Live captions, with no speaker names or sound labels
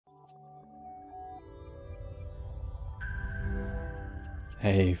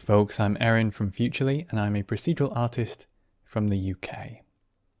Hey folks, I'm Erin from Futurely and I'm a procedural artist from the UK.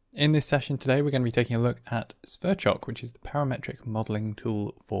 In this session today we're going to be taking a look at Sverchok, which is the parametric modeling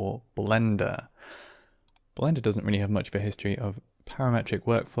tool for Blender. Blender doesn't really have much of a history of parametric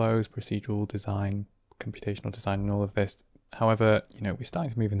workflows, procedural design, computational design and all of this. However, we're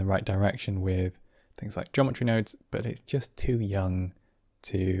starting to move in the right direction with things like geometry nodes, but it's just too young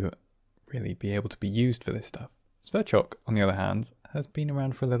to really be able to be used for this stuff. Sverchok, on the other hand, has been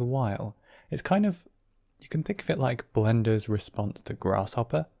around for a little while. It's kind of, you can think of it like Blender's response to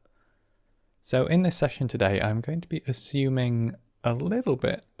Grasshopper. So in this session today, I'm going to be assuming a little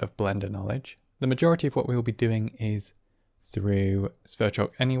bit of Blender knowledge. The majority of what we'll be doing is through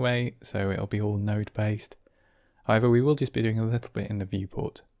Sverchok anyway, so it'll be all node based. However, we will just be doing a little bit in the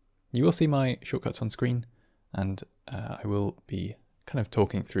viewport. You will see my shortcuts on screen, and I will be kind of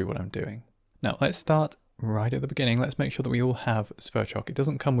talking through what I'm doing. Now let's start right at the beginning. Let's make sure that we all have Sverchok. It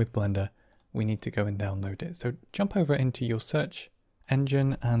doesn't come with Blender. We need to go and download it. So jump over into your search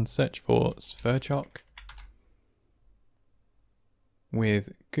engine and search for Sverchok.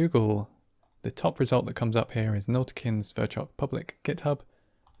 With Google, the top result that comes up here is Nauticin Sverchok public GitHub.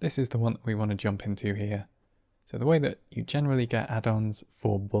 This is the one that we want to jump into here. So the way that you generally get add-ons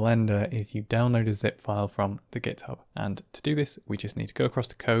for Blender is you download a zip file from the GitHub. And to do this, we just need to go across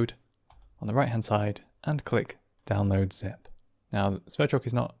to code on the right hand side and click download zip. Now Sverchok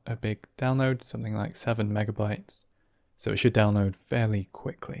is not a big download, something like 7 megabytes, so it should download fairly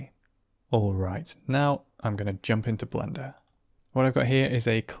quickly. Alright, now I'm going to jump into Blender. What I've got here is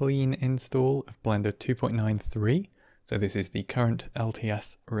a clean install of Blender 2.93, so this is the current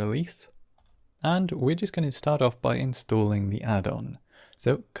LTS release. And we're just going to start off by installing the add-on.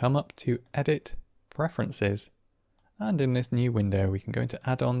 So come up to Edit, Preferences, and in this new window we can go into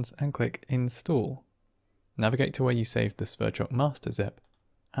Add-ons and click Install. Navigate to where you saved the Sverchok master zip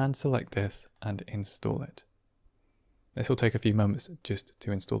and select this and install it. This will take a few moments just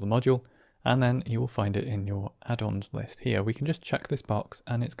to install the module, and then you will find it in your add-ons list here. We can just check this box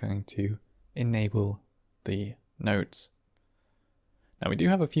and it's going to enable the nodes. Now we do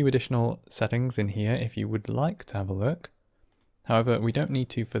have a few additional settings in here if you would like to have a look. However, we don't need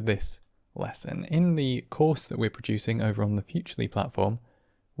to for this lesson. In the course that we're producing over on the Futurely platform,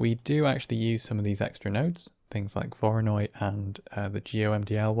 we do actually use some of these extra nodes, things like Voronoi and the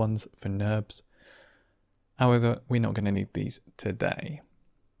GeoMDL ones for NURBS. However, we're not going to need these today.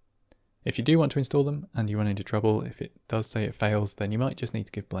 If you do want to install them and you run into trouble, if it does say it fails, then you might just need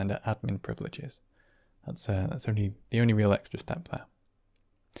to give Blender admin privileges. That's only the only real extra step there.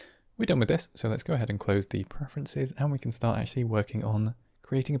 We're done with this, so let's go ahead and close the preferences and we can start actually working on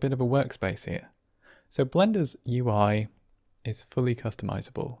creating a bit of a workspace here. So Blender's UI is fully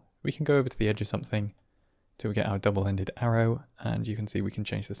customizable. We can go over to the edge of something till we get our double-ended arrow, and you can see we can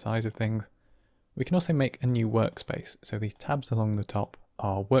change the size of things. We can also make a new workspace. So these tabs along the top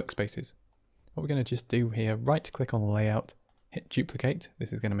are workspaces. What we're going to just do here, right click on layout, hit duplicate.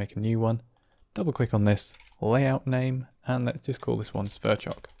 This is going to make a new one. Double click on this layout name, and let's just call this one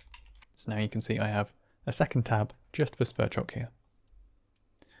Sverchok. So now you can see I have a second tab just for Sverchok here.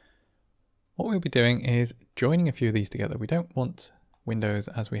 What we'll be doing is joining a few of these together. We don't want windows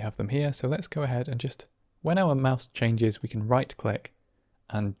as we have them here, so let's go ahead and just, when our mouse changes, we can right click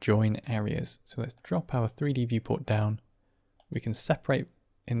and join areas. So let's drop our 3D viewport down. We can separate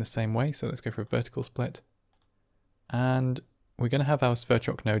in the same way, so let's go for a vertical split. And we're going to have our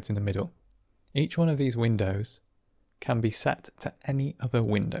Sverchok nodes in the middle. Each one of these windows can be set to any other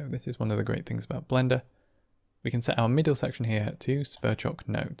window. This is one of the great things about Blender. We can set our middle section here to Sverchok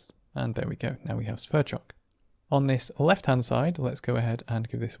nodes. And there we go, now we have Sverchok. On this left-hand side, let's go ahead and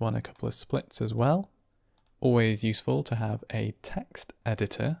give this one a couple of splits as well. Always useful to have a text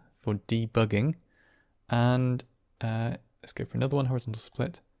editor for debugging. And let's go for another one, horizontal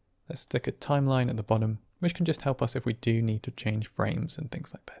split. Let's stick a timeline at the bottom, which can just help us if we do need to change frames and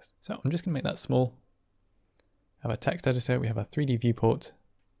things like this. So I'm just gonna make that small. Have a text editor, we have a 3D viewport.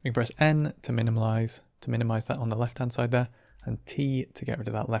 We can press N to minimize that on the left-hand side there, and T to get rid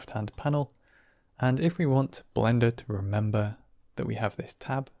of that left-hand panel. And if we want Blender to remember that we have this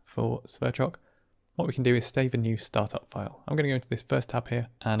tab for Sverchok, what we can do is save a new startup file. I'm going to go into this first tab here,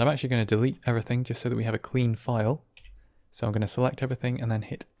 and I'm actually going to delete everything just so that we have a clean file. So I'm going to select everything and then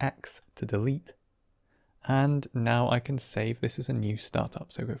hit X to delete. And now I can save this as a new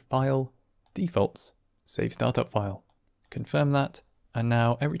startup. So go File, Defaults, Save Startup File. Confirm that, and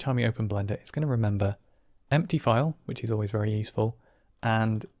now every time we open Blender, it's going to remember empty file, which is always very useful,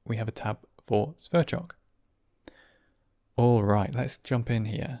 and we have a tab for Sverchok. All right, let's jump in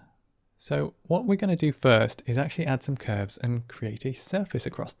here. So what we're going to do first is actually add some curves and create a surface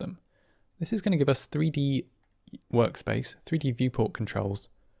across them. This is going to give us 3D workspace, 3D viewport controls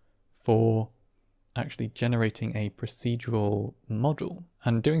for actually generating a procedural model.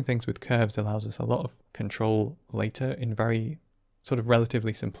 And doing things with curves allows us a lot of control later in very sort of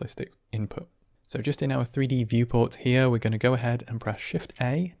relatively simplistic input. So just in our 3D viewport here, we're going to go ahead and press Shift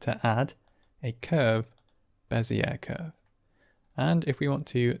A to add a curve, Bezier curve. And if we want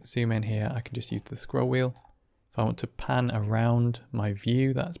to zoom in here, I can just use the scroll wheel. If I want to pan around my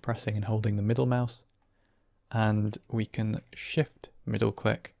view, that's pressing and holding the middle mouse. And we can shift middle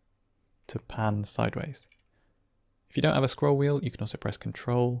click to pan sideways. If you don't have a scroll wheel, you can also press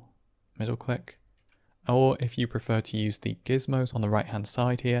Control, middle click. Or if you prefer to use the gizmos on the right hand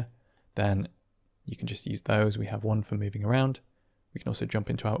side here, then you can just use those. We have one for moving around. We can also jump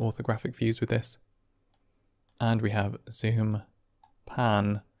into our orthographic views with this. And we have zoom,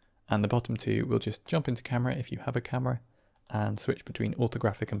 pan, and the bottom two will just jump into camera if you have a camera and switch between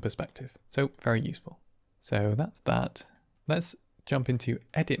orthographic and perspective. So very useful. So that's that. Let's jump into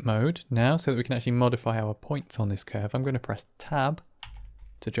edit mode now so that we can actually modify our points on this curve. I'm going to press Tab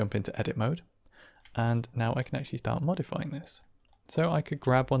to jump into edit mode. And now I can actually start modifying this. So I could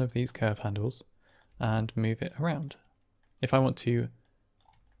grab one of these curve handles and move it around. If I want to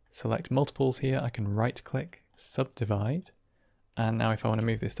select multiples here, I can right click, subdivide. And now if I want to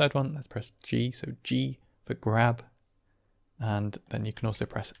move this third one, let's press G. So G for grab. And then you can also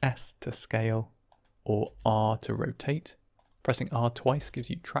press S to scale or R to rotate. Pressing R twice gives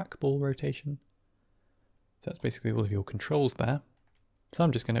you trackball rotation. So that's basically all of your controls there. So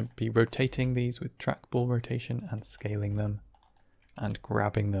I'm just going to be rotating these with trackball rotation and scaling them and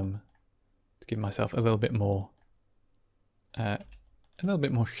grabbing them to give myself a little bit more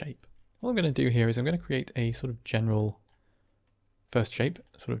shape. What I'm going to do here is I'm going to create a sort of general first shape,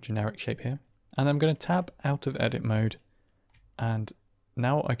 sort of generic shape here. And I'm going to tab out of edit mode. And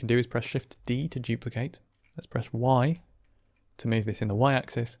now what I can do is press Shift D to duplicate. Let's press Y to move this in the Y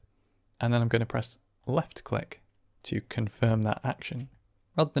axis. And then I'm going to press left click to confirm that action.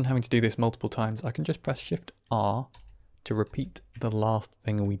 Rather than having to do this multiple times, I can just press Shift R to repeat the last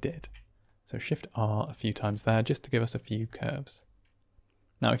thing we did. So Shift R a few times there just to give us a few curves.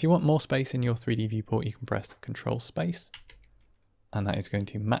 Now, if you want more space in your 3D viewport, you can press Control Space, and that is going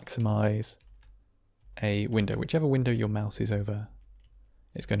to maximize a window. Whichever window your mouse is over,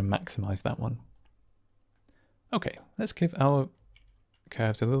 it's going to maximize that one. Okay, let's give our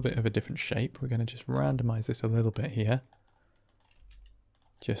curves a little bit of a different shape. We're going to just randomize this a little bit here.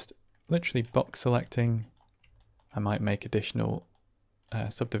 Just literally box selecting. I might make additional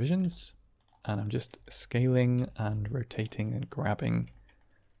subdivisions, and I'm just scaling and rotating and grabbing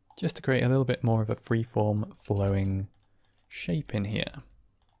just to create a little bit more of a freeform flowing shape in here.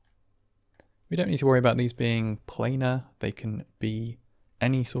 We don't need to worry about these being planar. They can be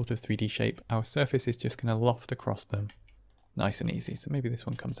any sort of 3D shape. Our surface is just going to loft across them nice and easy. So maybe this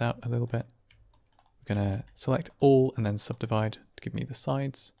one comes out a little bit. We're going to select all and then subdivide to give me the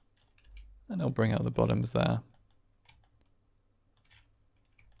sides, and I'll bring out the bottoms there.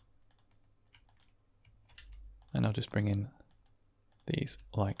 And I'll just bring in these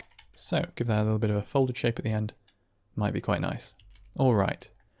like so. Give that a little bit of a folded shape at the end. Might be quite nice. All right,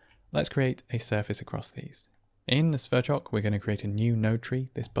 let's create a surface across these. In the Sverchok, we're going to create a new node tree,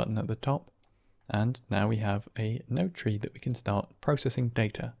 this button at the top. And now we have a node tree that we can start processing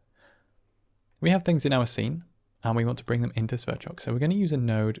data. We have things in our scene and we want to bring them into Sverchok. So we're going to use a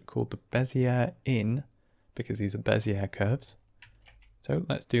node called the Bezier in, because these are Bezier curves. So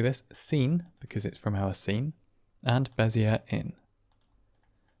let's do this. Scene, because it's from our scene, and Bezier in.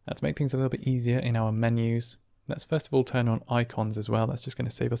 Now to make things a little bit easier in our menus, let's first of all turn on icons as well. That's just going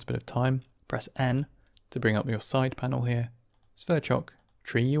to save us a bit of time. Press N to bring up your side panel here. Sverchok,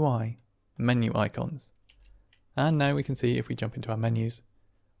 tree UI, menu icons. And now we can see if we jump into our menus,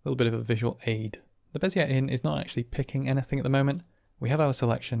 a little bit of a visual aid. The Bezier in is not actually picking anything at the moment. We have our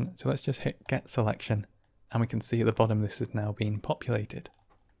selection, so let's just hit get selection, and we can see at the bottom this has now been populated.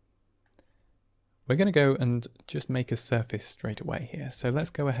 We're going to go and just make a surface straight away here. So let's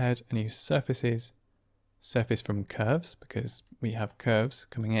go ahead and use surfaces, surface from curves, because we have curves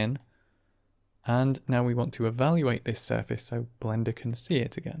coming in. And now we want to evaluate this surface so Blender can see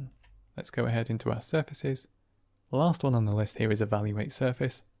it again. Let's go ahead into our surfaces. The last one on the list here is evaluate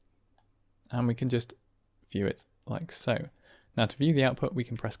surface. And we can just view it like so. Now to view the output, we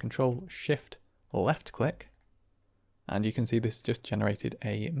can press Control Shift left click, and you can see this just generated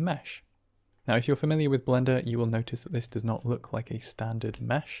a mesh. Now if you're familiar with Blender, you will notice that this does not look like a standard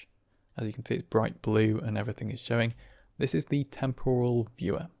mesh. As you can see, it's bright blue and everything is showing. This is the temporal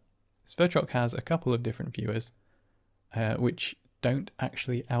viewer. Sverchok has a couple of different viewers, which don't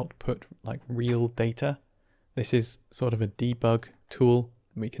actually output like real data. This is sort of a debug tool.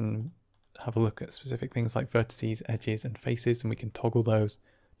 We can have a look at specific things like vertices, edges, and faces, and we can toggle those,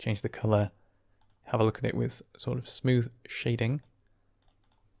 change the color, have a look at it with sort of smooth shading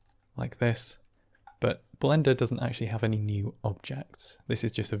like this. But Blender doesn't actually have any new objects. This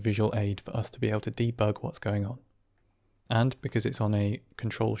is just a visual aid for us to be able to debug what's going on. And because it's on a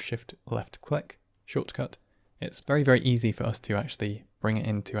Control-Shift-Left click shortcut, it's very, very easy for us to actually bring it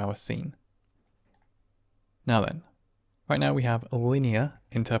into our scene. Now then, right now we have a linear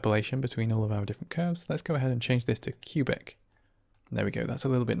interpolation between all of our different curves. Let's go ahead and change this to cubic. There we go, that's a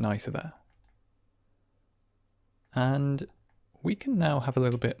little bit nicer there. And we can now have a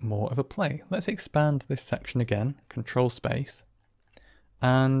little bit more of a play. Let's expand this section again, Control Space.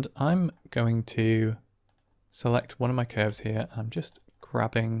 And I'm going to select one of my curves here. I'm just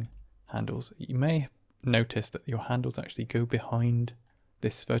grabbing handles. You may notice that your handles actually go behind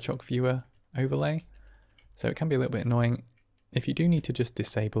this Sverchok viewer overlay. So it can be a little bit annoying. If you do need to just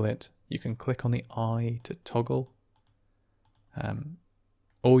disable it, you can click on the eye to toggle.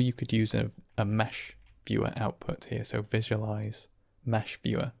 Or you could use a mesh viewer output here. So visualize mesh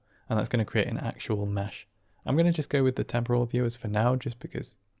viewer, and that's going to create an actual mesh. I'm going to just go with the temporal viewers for now, just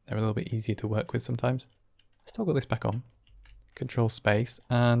because they're a little bit easier to work with sometimes. Let's toggle this back on, Control Space,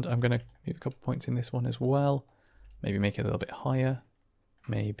 and I'm going to move a couple points in this one as well. Maybe make it a little bit higher.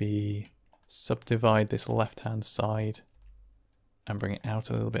 Maybe subdivide this left-hand side and bring it out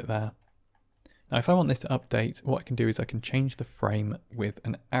a little bit there. Now, if I want this to update, what I can do is I can change the frame with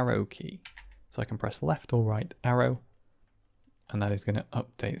an arrow key. So I can press left or right arrow, and that is going to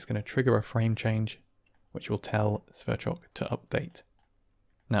update. It's going to trigger a frame change, which will tell Sverchok to update.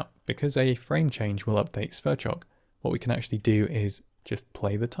 Now, because a frame change will update Sverchok, what we can actually do is just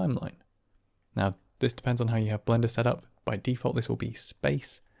play the timeline. Now, this depends on how you have Blender set up. By default, this will be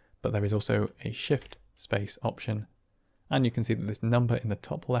space, but there is also a shift space option. And you can see that this number in the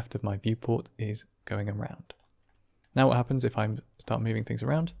top left of my viewport is going around. Now what happens if I start moving things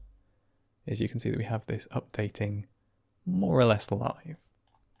around is you can see that we have this updating more or less live.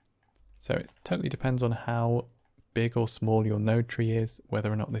 So it totally depends on how big or small your node tree is,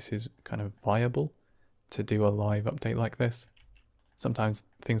 whether or not this is kind of viable to do a live update like this. Sometimes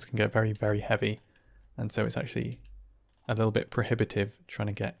things can get very, very heavy, and so it's actually a little bit prohibitive trying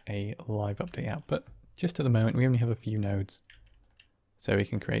to get a live update out. But just at the moment, we only have a few nodes, so we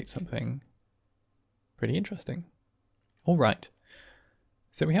can create something pretty interesting. All right,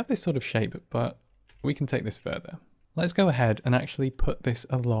 so we have this sort of shape, but we can take this further. Let's go ahead and actually put this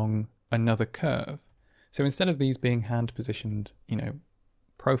along another curve. So instead of these being hand positioned,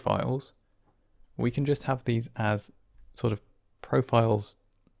 profiles, we can just have these as sort of profiles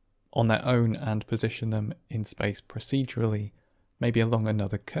on their own and position them in space procedurally, maybe along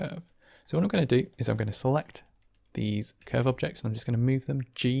another curve. So what I'm going to do is I'm going to select these curve objects and I'm just going to move them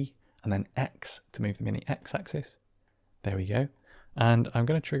G and then X to move them in the X axis. There we go. And I'm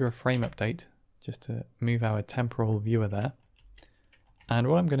going to trigger a frame update just to move our temporal viewer there. And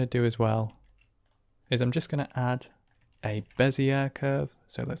what I'm going to do as well is I'm just going to add a Bezier curve.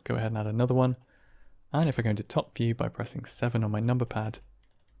 So let's go ahead and add another one. And if I go into top view by pressing 7 on my number pad,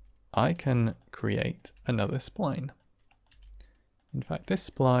 I can create another spline. In fact, this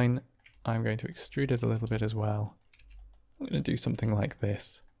spline, I'm going to extrude it a little bit as well. I'm going to do something like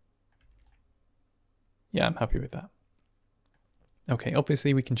this. Yeah, I'm happy with that. Okay,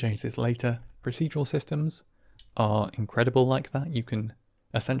 obviously we can change this later. Procedural systems are incredible like that. You can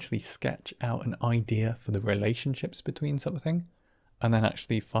essentially sketch out an idea for the relationships between something and then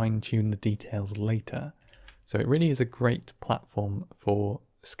actually fine-tune the details later. So it really is a great platform for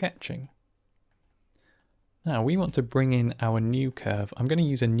sketching. Now we want to bring in our new curve. I'm going to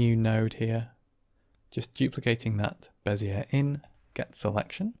use a new node here, just duplicating that Bezier in, get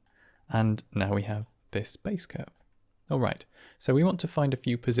selection, and now we have this base curve. All right, so we want to find a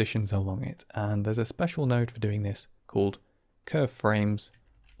few positions along it, and there's a special node for doing this called curve frames,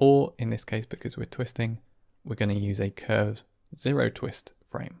 or in this case, because we're twisting, we're going to use a curve zero twist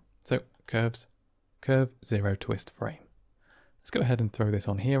frame. So curve zero twist frame. Let's go ahead and throw this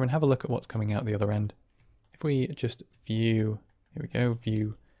on here and have a look at what's coming out the other end. If we just view, here we go,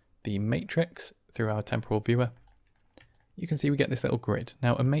 view the matrix through our temporal viewer, you can see we get this little grid.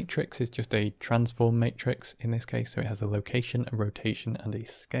 Now a matrix is just a transform matrix in this case, so it has a location, a rotation, and a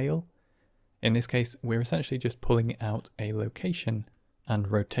scale. In this case, we're essentially just pulling out a location and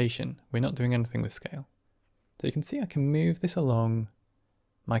rotation. We're not doing anything with scale. So you can see I can move this along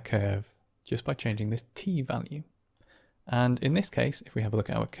my curve just by changing this t value. And in this case, if we have a look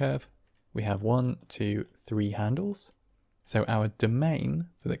at our curve, we have 1, 2, 3 handles. So our domain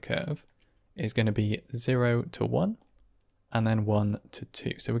for the curve is going to be 0 to 1 and then 1 to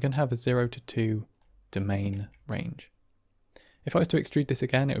 2. So we're going to have a 0 to 2 domain range. If I was to extrude this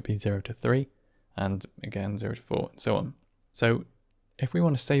again, it would be 0 to 3 and again 0 to 4 and so on. So if we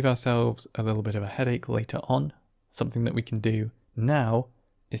want to save ourselves a little bit of a headache later on, something that we can do now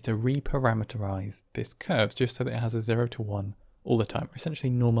is to reparameterize this curve just so that it has a 0 to 1 all the time. We're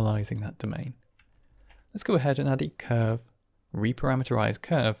essentially normalizing that domain. Let's go ahead and add a curve, reparameterize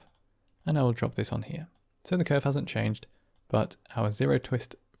curve, and I will drop this on here. So the curve hasn't changed, but our zero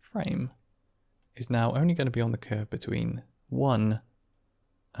twist frame is now only going to be on the curve between 1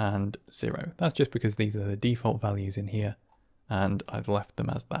 and 0. That's just because these are the default values in here, and I've left them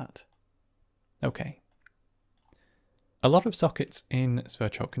as that. Okay. A lot of sockets in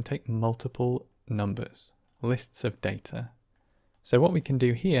Sverchok can take multiple numbers, lists of data. So what we can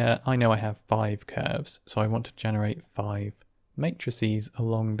do here, I know I have 5 curves, so I want to generate 5 matrices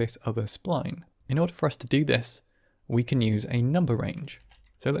along this other spline. In order for us to do this, we can use a number range.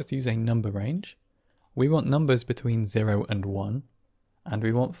 So let's use a number range. We want numbers between 0 and 1, and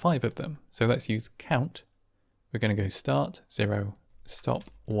we want 5 of them. So let's use count. We're going to go start 0, stop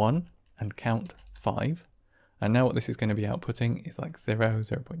 1, and count 5. And now what this is going to be outputting is like 0,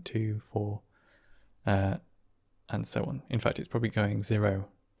 0 0.2, 4, and so on. In fact, it's probably going 0,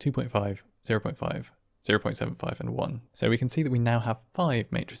 2.5, 0 0.5, 0 0.75, and 1. So we can see that we now have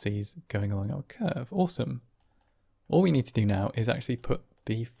 5 matrices going along our curve. Awesome. All we need to do now is actually put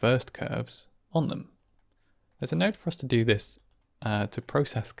the first curves on them. There's a node for us to do this to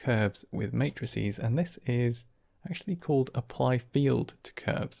process curves with matrices, and this is actually called apply field to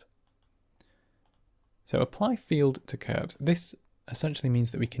curves. So apply field to curves. This essentially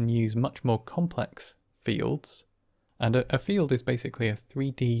means that we can use much more complex fields, and a field is basically a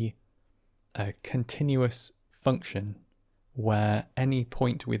 3D continuous function where any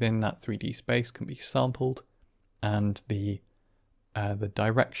point within that 3D space can be sampled, and the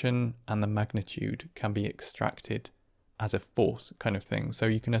direction and the magnitude can be extracted as a force kind of thing. So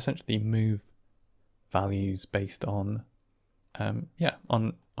you can essentially move values based on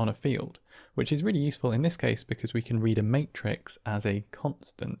on a field, which is really useful in this case because we can read a matrix as a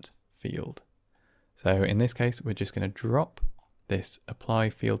constant field. So in this case, we're just going to drop this apply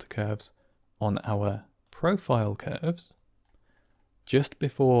field to curves on our profile curves just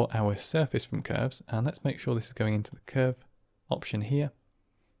before our surface from curves. And let's make sure this is going into the curve option here.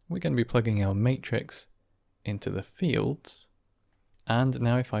 We're going to be plugging our matrix into the fields. And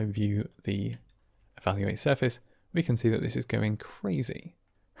now if I view the evaluate surface, we can see that this is going crazy.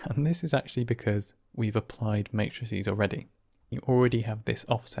 And this is actually because we've applied matrices already. You already have this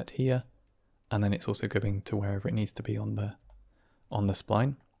offset here, and then it's also going to wherever it needs to be on the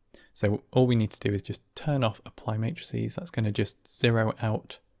spline. So all we need to do is just turn off apply matrices. That's going to just zero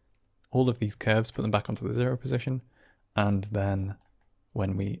out all of these curves, put them back onto the 0 position, and then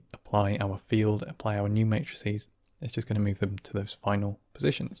when we apply our field, apply our new matrices, it's just going to move them to those final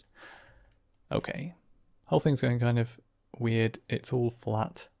positions. Okay, whole thing's going kind of weird. It's all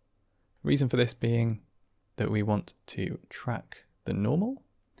flat. Reason for this being that we want to track the normal.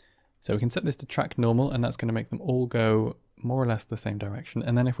 So we can set this to track normal, and that's going to make them all go more or less the same direction.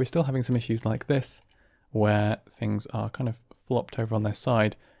 And then if we're still having some issues like this, where things are kind of flopped over on their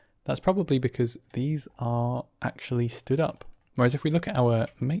side, that's probably because these are actually stood up. Whereas if we look at our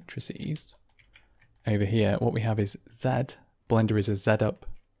matrices over here, what we have is Z. Blender is a Z up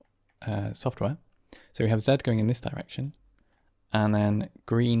software. So we have Z going in this direction, and then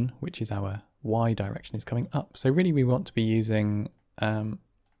green, which is our Y direction, is coming up. So really we want to be using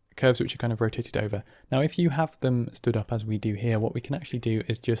curves which are kind of rotated over. Now if you have them stood up as we do here, what we can actually do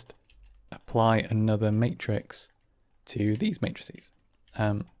is just apply another matrix to these matrices.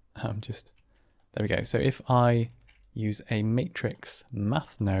 There we go. So if I use a matrix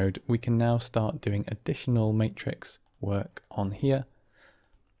math node, we can now start doing additional matrix work on here.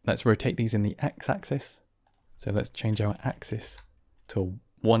 Let's rotate these in the x-axis. So let's change our axis to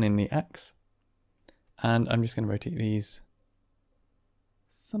 1 in the x. And I'm just going to rotate these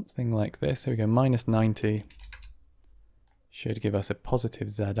something like this. So we go -90 should give us a positive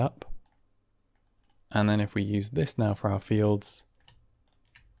Z up. And then if we use this now for our fields,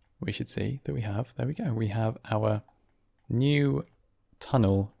 we should see that we have, there we go, we have our new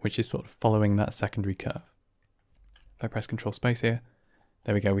tunnel, which is sort of following that secondary curve. If I press Control Space here,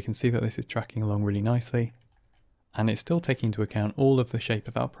 there we go, we can see that this is tracking along really nicely. And it's still taking into account all of the shape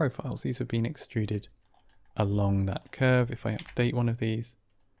of our profiles. These have been extruded along that curve. If I update one of these,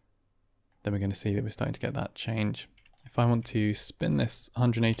 then we're going to see that we're starting to get that change. If I want to spin this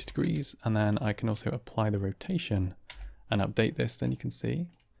 180 degrees, and then I can also apply the rotation and update this, then you can see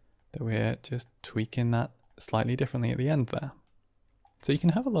that we're just tweaking that slightly differently at the end there. So you can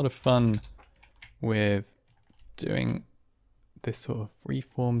have a lot of fun with doing this sort of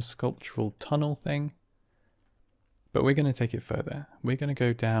freeform sculptural tunnel thing. But we're going to take it further. We're going to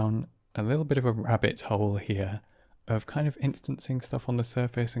go down a little bit of a rabbit hole here of kind of instancing stuff on the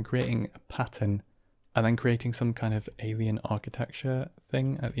surface and creating a pattern and then creating some kind of alien architecture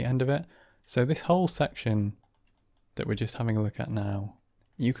thing at the end of it. So this whole section that we're just having a look at now,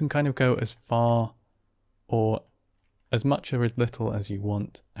 you can kind of go as far or as much or as little as you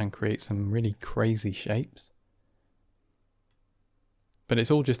want and create some really crazy shapes. But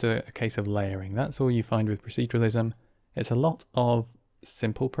it's all just a case of layering. That's all you find with proceduralism. It's a lot of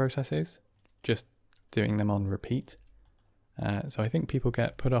simple processes, just doing them on repeat. So I think people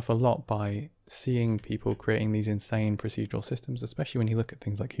get put off a lot by seeing people creating these insane procedural systems, especially when you look at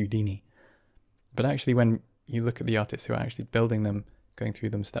things like Houdini. But actually when you look at the artists who are actually building them, going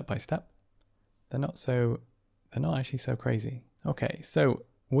through them step by step, they're not actually so crazy. Okay, so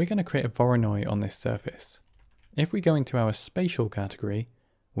we're going to create a Voronoi on this surface. If we go into our spatial category,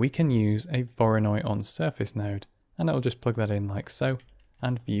 we can use a Voronoi on surface node, and it'll just plug that in like so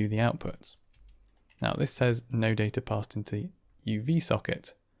and view the outputs. Now this says no data passed into UV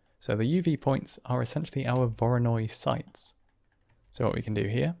socket. So the UV points are essentially our Voronoi sites. So what we can do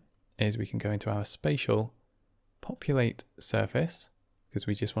here is we can go into our spatial, populate surface, because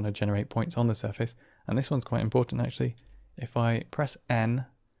we just want to generate points on the surface. And this one's quite important actually. If I press N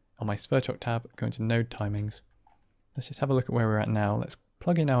on my Sverchok tab, go into node timings, let's just have a look at where we're at now. Let's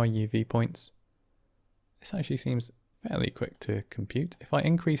plug in our UV points. This actually seems fairly quick to compute. If I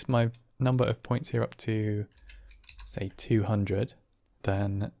increase my number of points here up to, say, 200,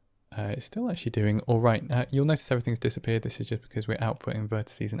 then it's still actually doing all right. You'll notice everything's disappeared. This is just because we're outputting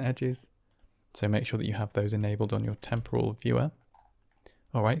vertices and edges. So make sure that you have those enabled on your temporal viewer.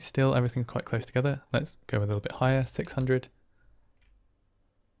 All right, still everything's quite close together. Let's go a little bit higher, 600.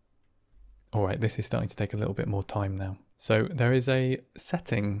 All right, this is starting to take a little bit more time now. So there is a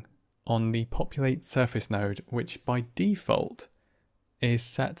setting on the populate surface node, which by default is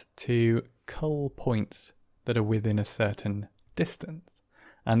set to cull points that are within a certain distance.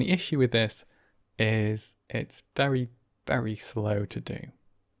 And the issue with this is it's very, very slow to do.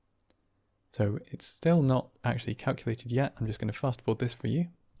 So it's still not actually calculated yet. I'm just going to fast forward this for you.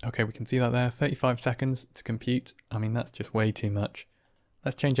 Okay, we can see that there, 35 seconds to compute. I mean, that's just way too much.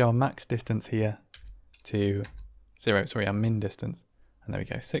 Let's change our max distance here to 0, sorry, our min distance. And there we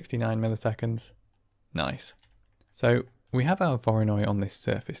go, 69 milliseconds. Nice. So we have our Voronoi on this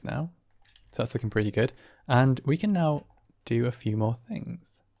surface now. So that's looking pretty good. And we can now do a few more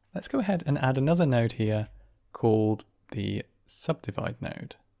things. Let's go ahead and add another node here called the subdivide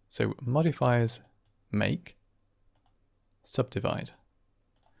node. So modifiers make subdivide.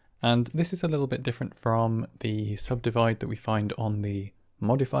 And this is a little bit different from the subdivide that we find on the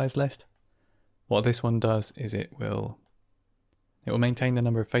modifiers list. What this one does is it will maintain the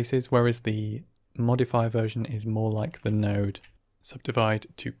number of faces, whereas the modifier version is more like the node subdivide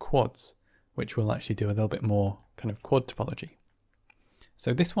to quads, which will actually do a little bit more kind of quad topology.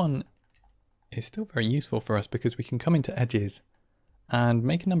 So this one is still very useful for us because we can come into edges and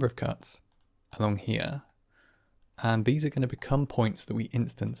make a number of cuts along here. And these are going to become points that we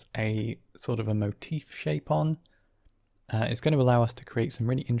instance a sort of a motif shape on. It's going to allow us to create some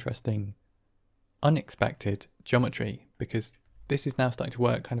really interesting, unexpected geometry, because this is now starting to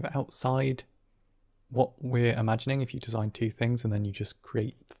work kind of outside what we're imagining if you design two things and then you just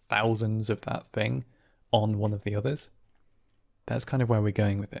create thousands of that thing on one of the others. That's kind of where we're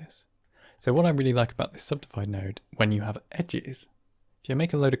going with this. So what I really like about this subdivide node, when you have edges, if you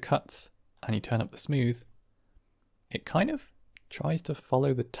make a load of cuts and you turn up the smooth, it kind of tries to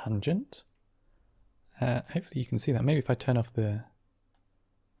follow the tangent. Hopefully you can see that. Maybe if I turn off the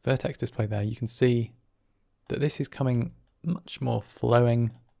vertex display there, you can see that this is coming much more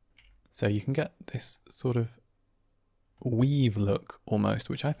flowing. So you can get this sort of weave look almost,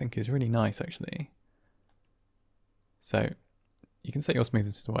 which I think is really nice actually. So you can set your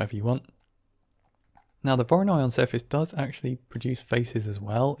smoothness to whatever you want. Now the Voronoi on surface does actually produce faces as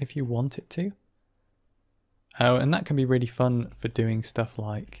well if you want it to. Oh, and that can be really fun for doing stuff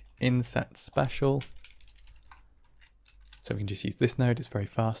like inset special. So we can just use this node, it's very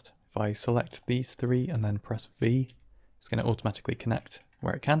fast. If I select these three and then press V, it's going to automatically connect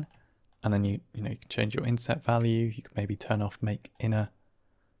where it can. And then you can change your inset value. You can maybe turn off make inner,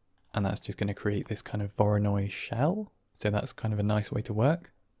 and that's just going to create this kind of Voronoi shell. So that's kind of a nice way to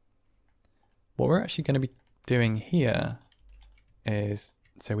work. What we're actually going to be doing here is,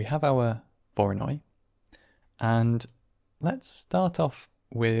 so we have our Voronoi, and let's start off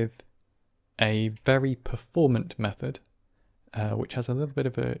with a very performant method, which has a little bit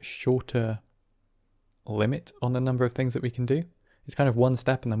of a shorter limit on the number of things that we can do. It's kind of one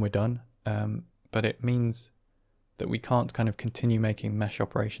step and then we're done, but it means that we can't kind of continue making mesh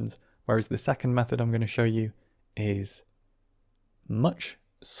operations, whereas the second method I'm going to show you is much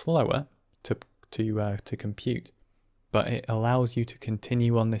slower to compute, but it allows you to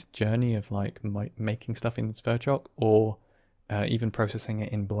continue on this journey of like making stuff in Sverchok, or even processing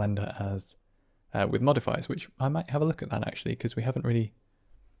it in Blender as with modifiers, which I might have a look at that actually, because we've not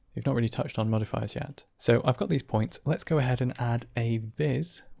really touched on modifiers yet. So I've got these points. Let's go ahead and add a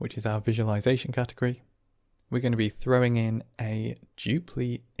viz, which is our visualization category. We're going to be throwing in a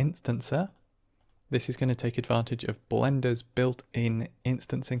dupli instancer. This is going to take advantage of Blender's built-in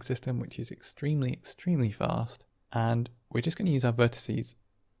instancing system, which is extremely, extremely fast. And we're just going to use our vertices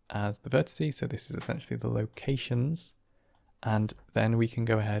as the vertices. So this is essentially the locations. And then we can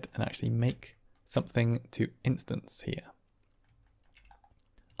go ahead and actually make something to instance here.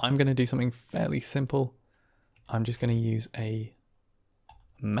 I'm going to do something fairly simple. I'm just going to use a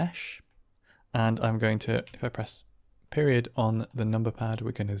mesh, and I'm going to, if I press period on the number pad,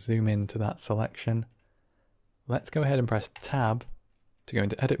 we're going to zoom into that selection. Let's go ahead and press tab to go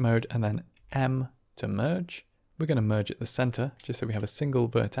into edit mode, and then M to merge. We're going to merge at the center just so we have a single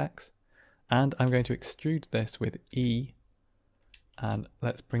vertex, and I'm going to extrude this with E, and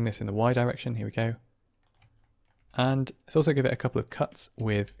let's bring this in the Y direction. Here we go. And let's also give it a couple of cuts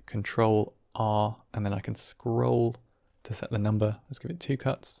with Control R, and then I can scroll to set the number. Let's give it 2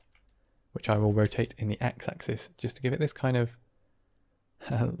 cuts, which I will rotate in the X axis just to give it this kind of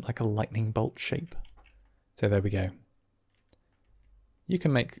like a lightning bolt shape. So there we go. You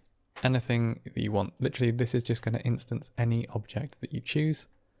can make anything that you want. Literally, this is just going to instance any object that you choose.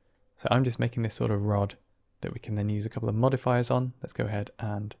 So I'm just making this sort of rod that we can then use a couple of modifiers on. Let's go ahead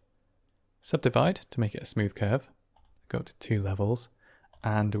and subdivide to make it a smooth curve. Go up to 2 levels,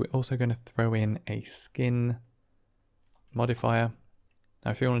 and we're also going to throw in a skin modifier.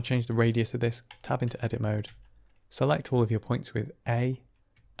 Now if you want to change the radius of this, tab into edit mode, select all of your points with A,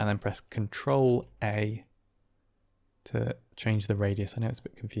 and then press Control A to change the radius. I know it's a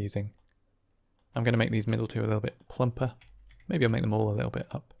bit confusing. I'm going to make these middle 2 a little bit plumper. Maybe I'll make them all a little bit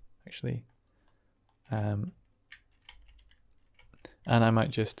up actually. And I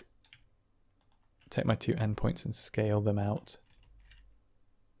might just take my 2 endpoints and scale them out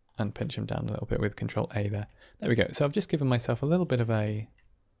and pinch them down a little bit with Control A there. There we go. So I've just given myself a little bit of a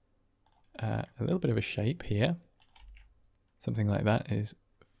shape here. Something like that is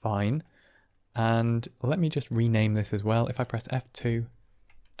fine. And let me just rename this as well. If I press F2,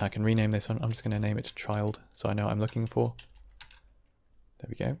 I can rename this one. I'm just going to name it child so I know what I'm looking for. There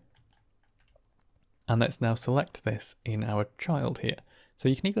we go. And let's now select this in our child here. So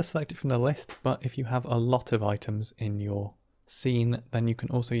you can either select it from the list, but if you have a lot of items in your scene, then you can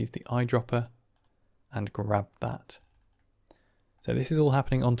also use the eyedropper and grab that. So this is all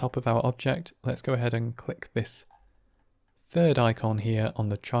happening on top of our object. Let's go ahead and click this third icon here on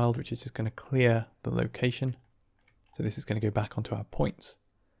the child, which is just going to clear the location. So this is going to go back onto our points.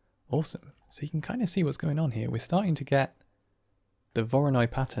 Awesome. So you can kind of see what's going on here. We're starting to get the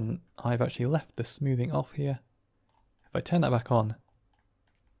Voronoi pattern. I've actually left the smoothing off here. If I turn that back on,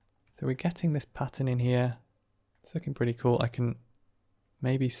 so we're getting this pattern in here. It's looking pretty cool. I can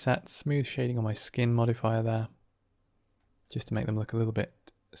maybe set smooth shading on my skin modifier there, just to make them look a little bit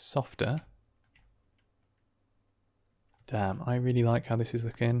softer. Damn, I really like how this is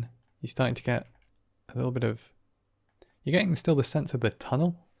looking. You're starting to get a little bit of, you're getting still the sense of the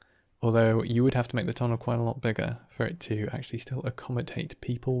tunnel, although you would have to make the tunnel quite a lot bigger for it to actually still accommodate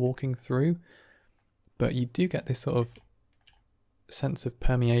people walking through. But you do get this sort of sense of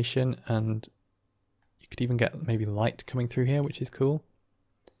permeation, and you could even get maybe light coming through here, which is cool.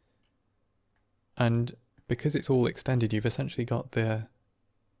 And because it's all extended, you've essentially got the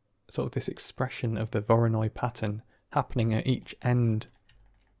sort of this expression of the Voronoi pattern happening at each end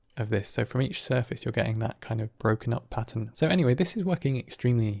of this. So from each surface, you're getting that kind of broken up pattern. So anyway, this is working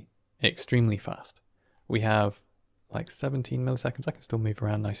extremely, extremely fast. We have like 17 milliseconds. I can still move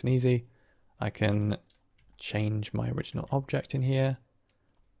around nice and easy. I can change my original object in here.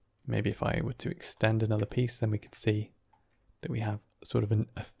 Maybe if I were to extend another piece, then we could see that we have sort of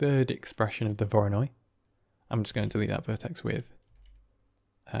a third expression of the Voronoi. I'm just going to delete that vertex with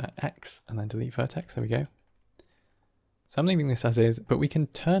X and then delete vertex. There we go. So I'm leaving this as is, but we can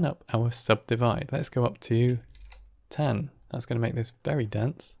turn up our subdivide. Let's go up to 10. That's going to make this very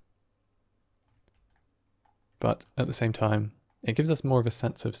dense. but at the same time, it gives us more of a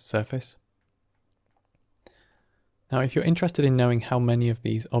sense of surface. Now, if you're interested in knowing how many of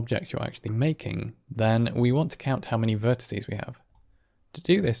these objects you're actually making, then we want to count how many vertices we have. To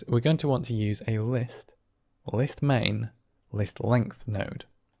do this, we're going to want to use a list main, list length node.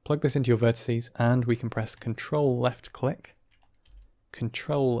 Plug this into your vertices and we can press Control left click.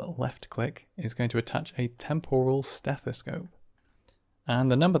 Control left click is going to attach a temporal stethoscope. And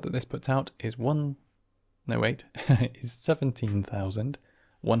the number that this puts out is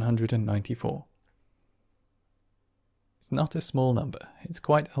 17,194. It's not a small number. It's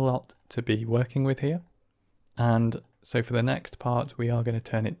quite a lot to be working with here. And so for the next part, we are going to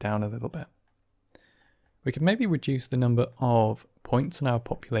turn it down a little bit. We could maybe reduce the number of points on our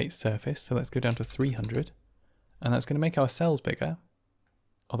populate surface. So let's go down to 300. And that's going to make our cells bigger.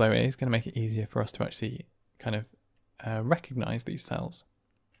 Although it is going to make it easier for us to actually kind of recognize these cells.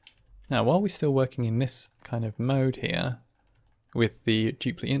 Now, while we're still working in this kind of mode here with the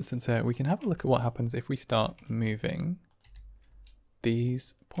duplicate instancer, we can have a look at what happens if we start moving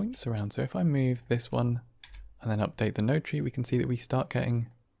these points around. So if I move this one and then update the node tree, we can see that we start getting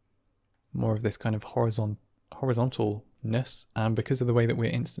more of this kind of horizontalness. And because of the way that we're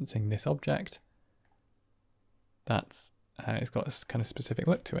instancing this object, it's got a kind of specific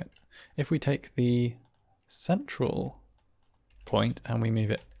look to it. If we take the central point and we move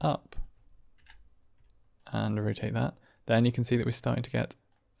it up and rotate that, then you can see that we're starting to get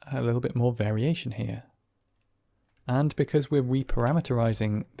a little bit more variation here. And because we're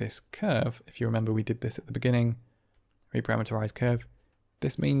reparameterizing this curve, if you remember we did this at the beginning, reparameterize curve,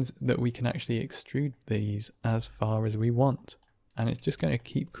 this means that we can actually extrude these as far as we want. And it's just going to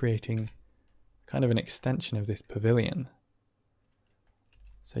keep creating kind of an extension of this pavilion.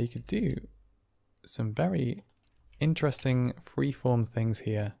 So you could do some very interesting freeform things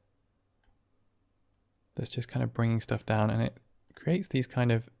here. That's just kind of bringing stuff down, and it creates these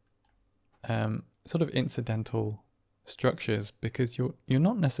kind of sort of incidental structures because you're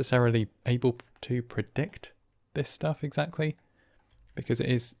not necessarily able to predict this stuff exactly because it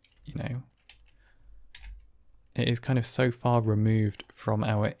is, you know, it is kind of so far removed from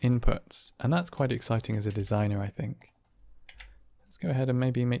our inputs, and that's quite exciting as a designer, I think. Let's go ahead and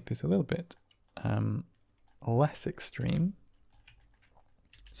maybe make this a little bit less extreme.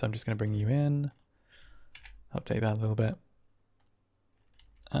 So I'm just going to bring you in, update that a little bit.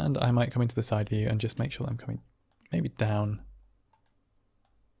 And I might come into the side view and just make sure that I'm coming maybe down.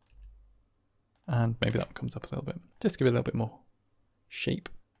 And maybe that one comes up a little bit. Just give it a little bit more shape.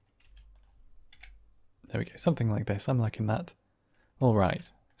 There we go, something like this. I'm liking that. All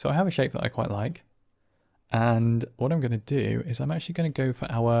right, so I have a shape that I quite like. And what I'm going to do is I'm actually going to go for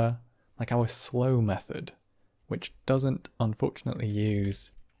our slow method, which doesn't unfortunately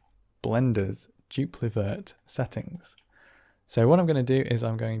use Blender's duplicate settings. So what I'm going to do is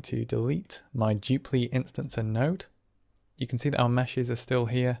I'm going to delete my duplicate instancer node. You can see that our meshes are still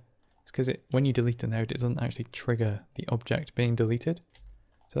here. It's because when you delete a node, it doesn't actually trigger the object being deleted.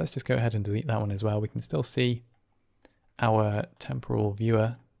 So let's just go ahead and delete that one as well. We can still see our temporal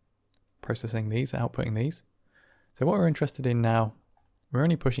viewer processing these, outputting these. So what we're interested in now, we're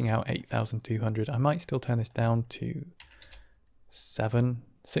only pushing out 8,200. I might still turn this down to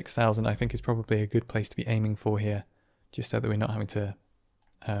 6,000 I think is probably a good place to be aiming for here, just so that we're not having to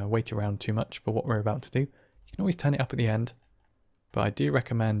wait around too much for what we're about to do. You can always turn it up at the end, but I do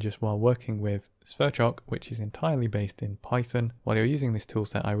recommend just while working with Sverchok, which is entirely based in Python, while you're using this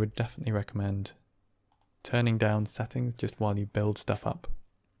toolset, I would definitely recommend turning down settings just while you build stuff up.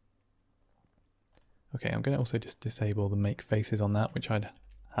 Okay, I'm going to also just disable the make faces on that, which I'd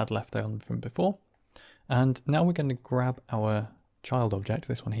had left on from before. And now we're going to grab our child object,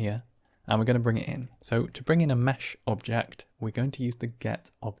 this one here, and we're going to bring it in. So to bring in a mesh object, we're going to use the get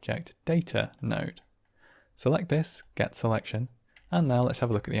object data node. Select this, get selection, and now let's have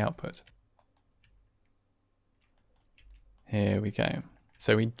a look at the output. Here we go.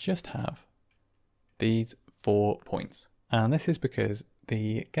 So we just have these 4 points. And this is because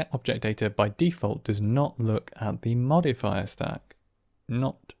the get object data by default does not look at the modifier stack.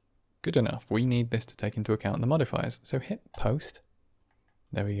 Not good enough. We need this to take into account the modifiers. So hit post.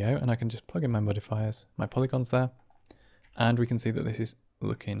 There we go. And I can just plug in my modifiers, my polygons there. And we can see that this is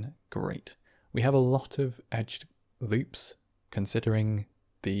looking great. We have a lot of edged loops considering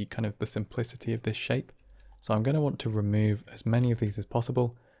the kind of the simplicity of this shape. So I'm going to want to remove as many of these as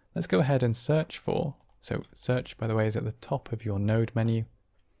possible. Let's go ahead and search for, so search, by the way, is at the top of your node menu.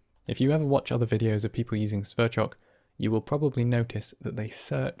 If you ever watch other videos of people using Sverchok, you will probably notice that they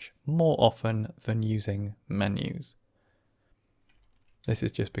search more often than using menus. This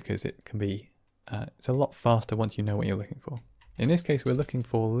is just because it can be it's a lot faster once you know what you're looking for. In this case, we're looking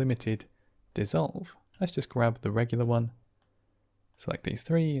for limited dissolve. Let's just grab the regular one. Select these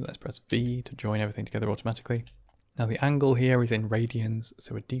three. Let's press V to join everything together automatically. Now the angle here is in radians,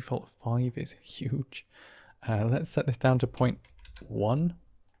 so a default 5 is huge. Let's set this down to 0.1.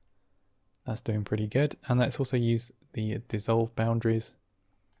 That's doing pretty good. And let's also use the dissolve boundaries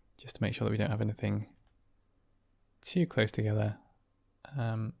just to make sure that we don't have anything too close together.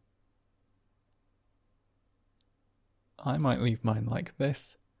 I might leave mine like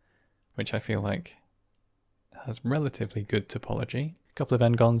this, which I feel like has relatively good topology. A couple of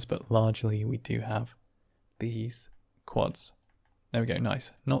n-gons, but largely we do have these quads. There we go,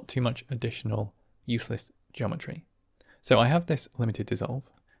 nice. Not too much additional useless geometry. So I have this limited dissolve,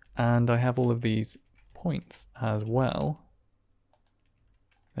 and I have all of these points as well.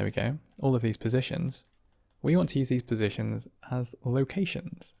 There we go, all of these positions. We want to use these positions as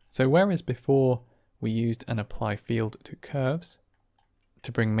locations. So whereas before we used an apply field to curves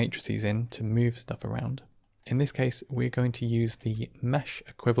to bring matrices in to move stuff around, in this case we're going to use the mesh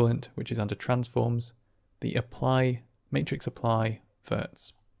equivalent, which is under transforms, the apply, matrix apply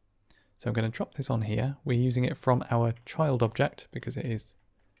verts. So I'm going to drop this on here. We're using it from our child object because it is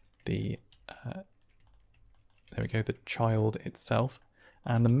the, there we go, the child itself.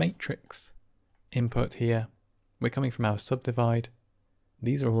 And the matrix input here, we're coming from our subdivide.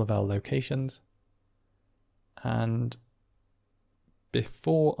 These are all of our locations. And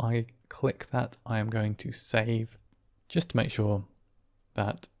before I click that, I am going to save just to make sure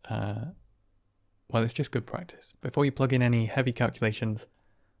that, well, it's just good practice. Before you plug in any heavy calculations,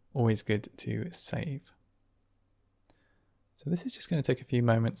 always good to save. So this is just going to take a few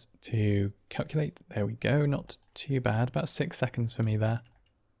moments to calculate. There we go, not too bad, about 6 seconds for me there.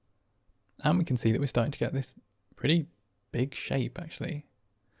 And we can see that we're starting to get this pretty big shape actually.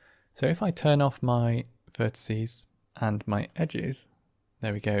 So if I turn off my vertices and my edges,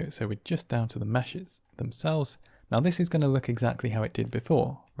 there we go. So we're just down to the meshes themselves. Now this is going to look exactly how it did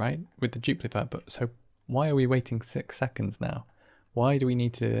before, right? With the duplicate, but so why are we waiting 6 seconds now? Why do we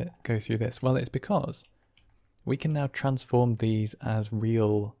need to go through this? Well, it's because we can now transform these as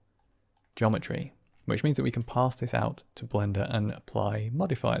real geometry, which means that we can pass this out to Blender and apply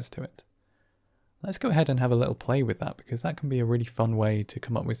modifiers to it. Let's go ahead and have a little play with that because that can be a really fun way to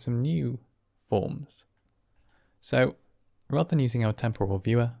come up with some new forms. So rather than using our temporal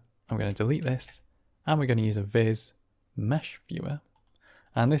viewer, I'm going to delete this and we're going to use a viz mesh viewer.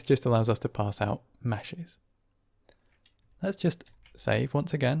 And this just allows us to pass out meshes. Let's just save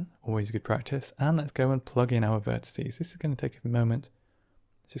once again, always good practice. And let's go and plug in our vertices. This is going to take a moment.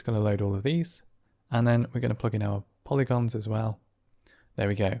 It's just going to load all of these. And then we're going to plug in our polygons as well. There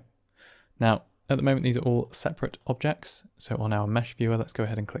we go. Now, at the moment, these are all separate objects. So on our mesh viewer, let's go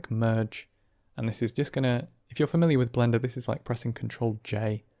ahead and click merge. And this is just going to, if you're familiar with Blender, this is like pressing Ctrl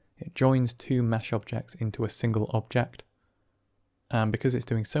J. It joins two mesh objects into a single object. And because it's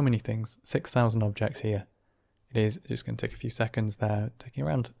doing so many things, 6,000 objects here, it is just going to take a few seconds there, taking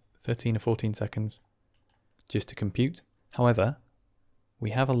around 13 or 14 seconds just to compute. However,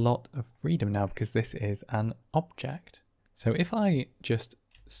 we have a lot of freedom now because this is an object. So if I just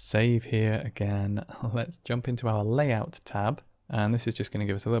save here again, let's jump into our layout tab. And this is just going to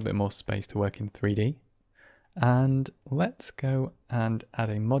give us a little bit more space to work in 3D. And let's go and add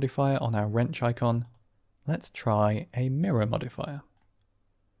a modifier on our wrench icon. Let's try a mirror modifier.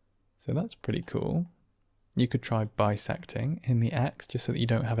 So that's pretty cool. You could try bisecting in the X just so that you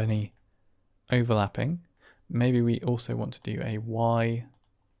don't have any overlapping. Maybe we also want to do a Y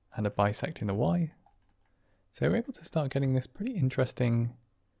and a bisect in the Y. So we're able to start getting this pretty interesting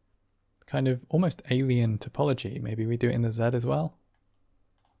kind of almost alien topology. Maybe we do it in the Z as well.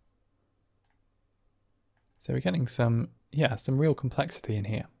 So we're getting some, yeah, some real complexity in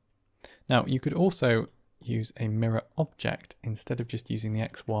here. Now you could also use a mirror object instead of just using the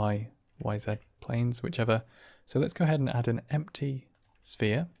X, Y, YZ planes, whichever. So let's go ahead and add an empty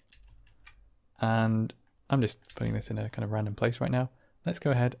sphere. And I'm just putting this in a kind of random place right now. Let's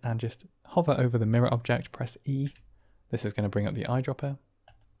go ahead and just hover over the mirror object, press E. This is going to bring up the eyedropper.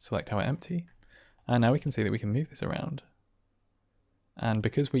 Select our empty. And now we can see that we can move this around. And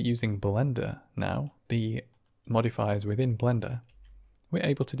because we're using Blender now, the modifiers within Blender, we're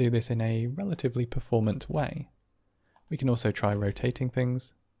able to do this in a relatively performant way. We can also try rotating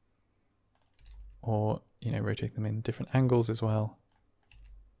things, or, you know, rotate them in different angles as well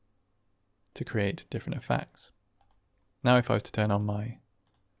to create different effects. Now if I was to turn on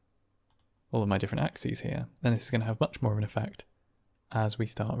all of my different axes here, then this is going to have much more of an effect as we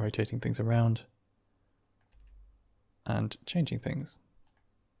start rotating things around and changing things.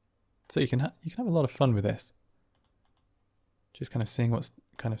 So you can have a lot of fun with this. Just kind of seeing what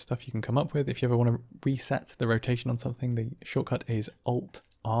kind of stuff you can come up with. If you ever want to reset the rotation on something, the shortcut is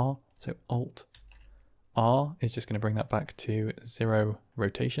Alt-R. So Alt-R is just going to bring that back to 0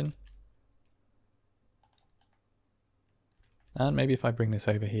 rotation. And maybe if I bring this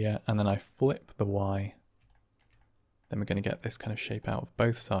over here and then I flip the Y, then we're going to get this kind of shape out of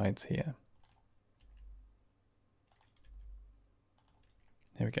both sides here.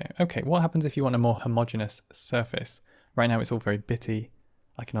 There we go. Okay, what happens if you want a more homogeneous surface? Right now it's all very bitty.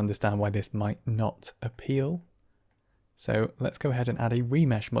 I can understand why this might not appeal. So let's go ahead and add a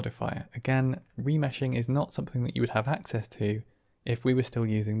remesh modifier. Again, remeshing is not something that you would have access to if we were still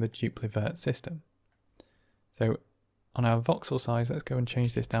using the duplicate system. So on our voxel size, let's go and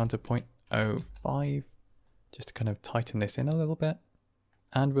change this down to 0.05, just to kind of tighten this in a little bit.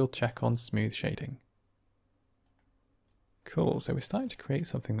 And we'll check on smooth shading. Cool, so we're starting to create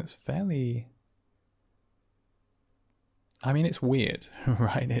something that's fairly... I mean, it's weird,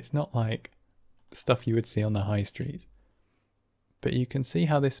 right? It's not like stuff you would see on the high street. But you can see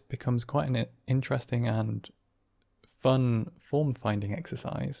how this becomes quite an interesting and fun form-finding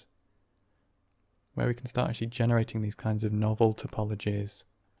exercise, where we can start actually generating these kinds of novel topologies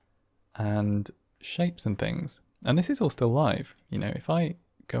and shapes and things. And this is all still live. You know, if I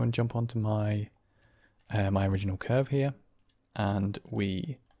go and jump onto my my original curve here, and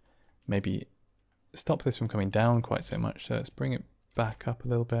we maybe stop this from coming down quite so much, so let's bring it back up a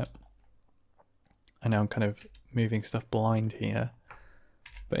little bit. I know I'm kind of moving stuff blind here,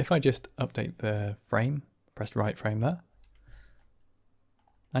 but if I just update the frame, press right frame there,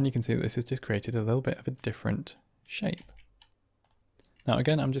 and you can see that this has just created a little bit of a different shape. Now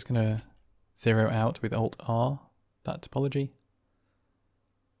again, I'm just going to zero out with Alt-R, that topology.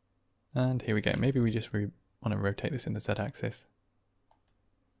 And here we go. Maybe we just want to rotate this in the Z-axis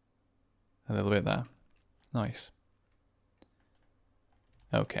a little bit there. Nice.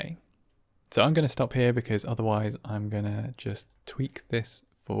 Okay. So I'm going to stop here because otherwise I'm going to just tweak this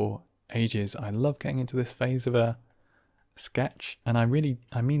for ages. I love getting into this phase of a sketch, and I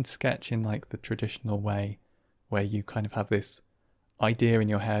mean sketch in like the traditional way where you kind of have this idea in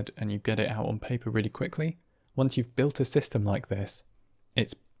your head and you get it out on paper really quickly. Once you've built a system like this,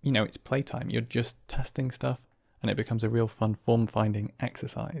 it's, you know, it's playtime. You're just testing stuff and it becomes a real fun form finding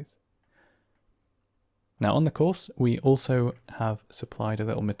exercise. Now on the course, we also have supplied a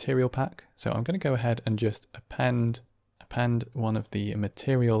little material pack. So I'm going to go ahead and just append one of the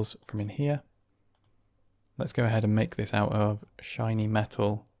materials from in here. Let's go ahead and make this out of shiny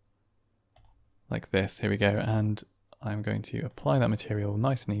metal like this. Here we go. And I'm going to apply that material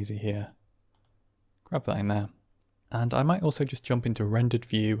nice and easy here. Grab that in there. And I might also just jump into rendered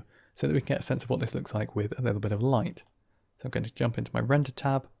view so that we can get a sense of what this looks like with a little bit of light. So I'm going to jump into my render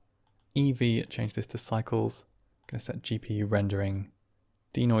tab, EV, change this to cycles. I'm going to set GPU rendering,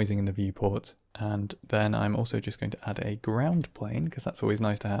 denoising in the viewport. And then I'm also just going to add a ground plane because that's always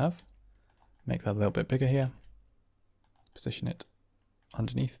nice to have. Make that a little bit bigger here. Position it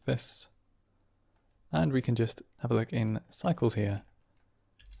underneath this. And we can just have a look in cycles here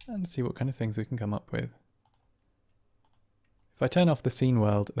and see what kind of things we can come up with. If I turn off the scene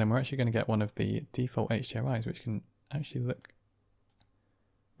world, then we're actually going to get one of the default HDRIs, which can actually look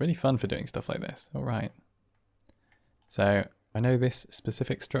really fun for doing stuff like this. All right. So I know this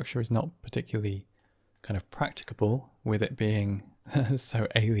specific structure is not particularly kind of practicable with it being so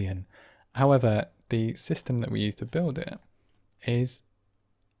alien. However, the system that we use to build it is,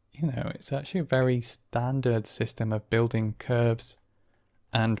 you know, it's actually a very standard system of building curves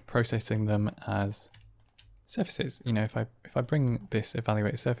and processing them as surfaces. You know, if I bring this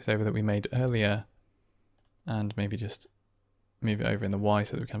evaluate surface over that we made earlier and maybe just move it over in the Y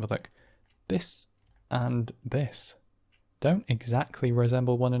so that we can have a look, this and this don't exactly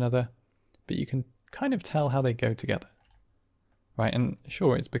resemble one another, but you can kind of tell how they go together, right? And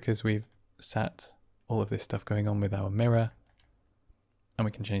sure, it's because we've set all of this stuff going on with our mirror, and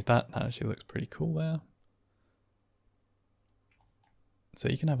we can change that. That actually looks pretty cool there. So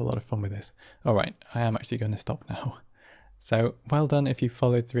you can have a lot of fun with this. All right, I am actually going to stop now. So well done if you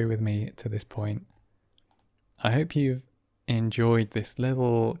followed through with me to this point. I hope you've enjoyed this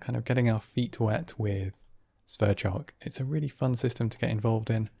little kind of getting our feet wet with Sverchok. It's a really fun system to get involved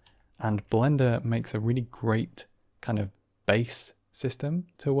in, and Blender makes a really great kind of base system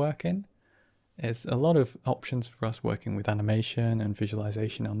to work in. There's a lot of options for us working with animation and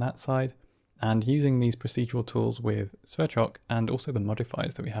visualization on that side, and using these procedural tools with Sverchok and also the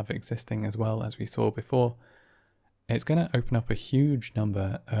modifiers that we have existing as well, as we saw before. It's going to open up a huge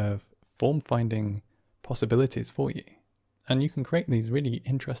number of form finding possibilities for you. and you can create these really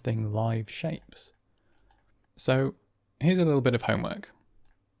interesting live shapes. So here's a little bit of homework.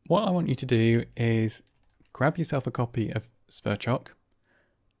 What I want you to do is grab yourself a copy of Sverchok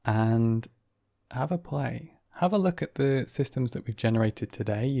and have a play. Have a look at the systems that we've generated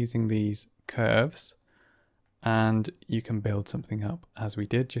today using these curves, and you can build something up as we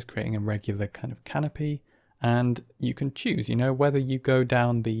did, just creating a regular kind of canopy. And you can choose, whether you go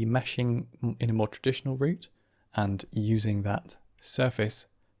down the meshing in a more traditional route and using that surface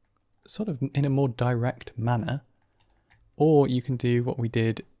sort of in a more direct manner, or you can do what we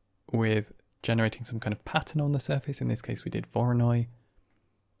did with generating some kind of pattern on the surface. In this case, we did Voronoi,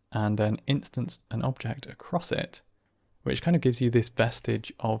 and then instance an object across it, which kind of gives you this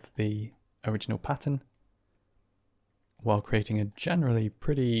vestige of the original pattern while creating a generally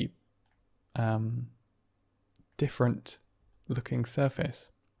pretty different looking surface.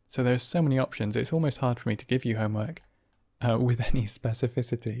 So there's so many options. It's almost hard for me to give you homework with any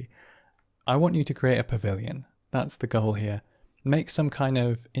specificity. I want you to create a pavilion. That's the goal here. Make some kind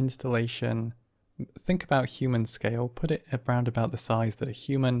of installation. Think about human scale. Put it around about the size that a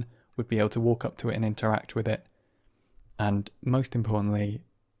human would be able to walk up to it and interact with it. And most importantly,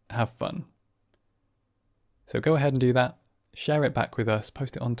 have fun. So go ahead and do that. Share it back with us.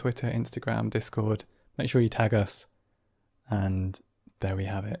 Post it on Twitter, Instagram, Discord. Make sure you tag us. And there we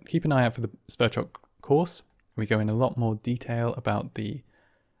have it. Keep an eye out for the Sverchok course. We go in a lot more detail about the...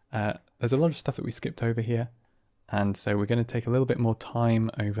 there's a lot of stuff that we skipped over here. And so we're going to take a little bit more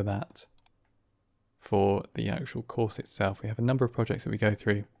time over that for the actual course itself. We have a number of projects that we go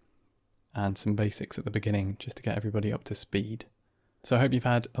through and some basics at the beginning just to get everybody up to speed. So I hope you've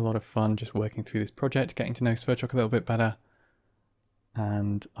had a lot of fun just working through this project, getting to know Sverchok a little bit better.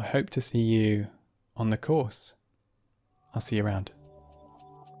 And I hope to see you on the course. I'll see you around.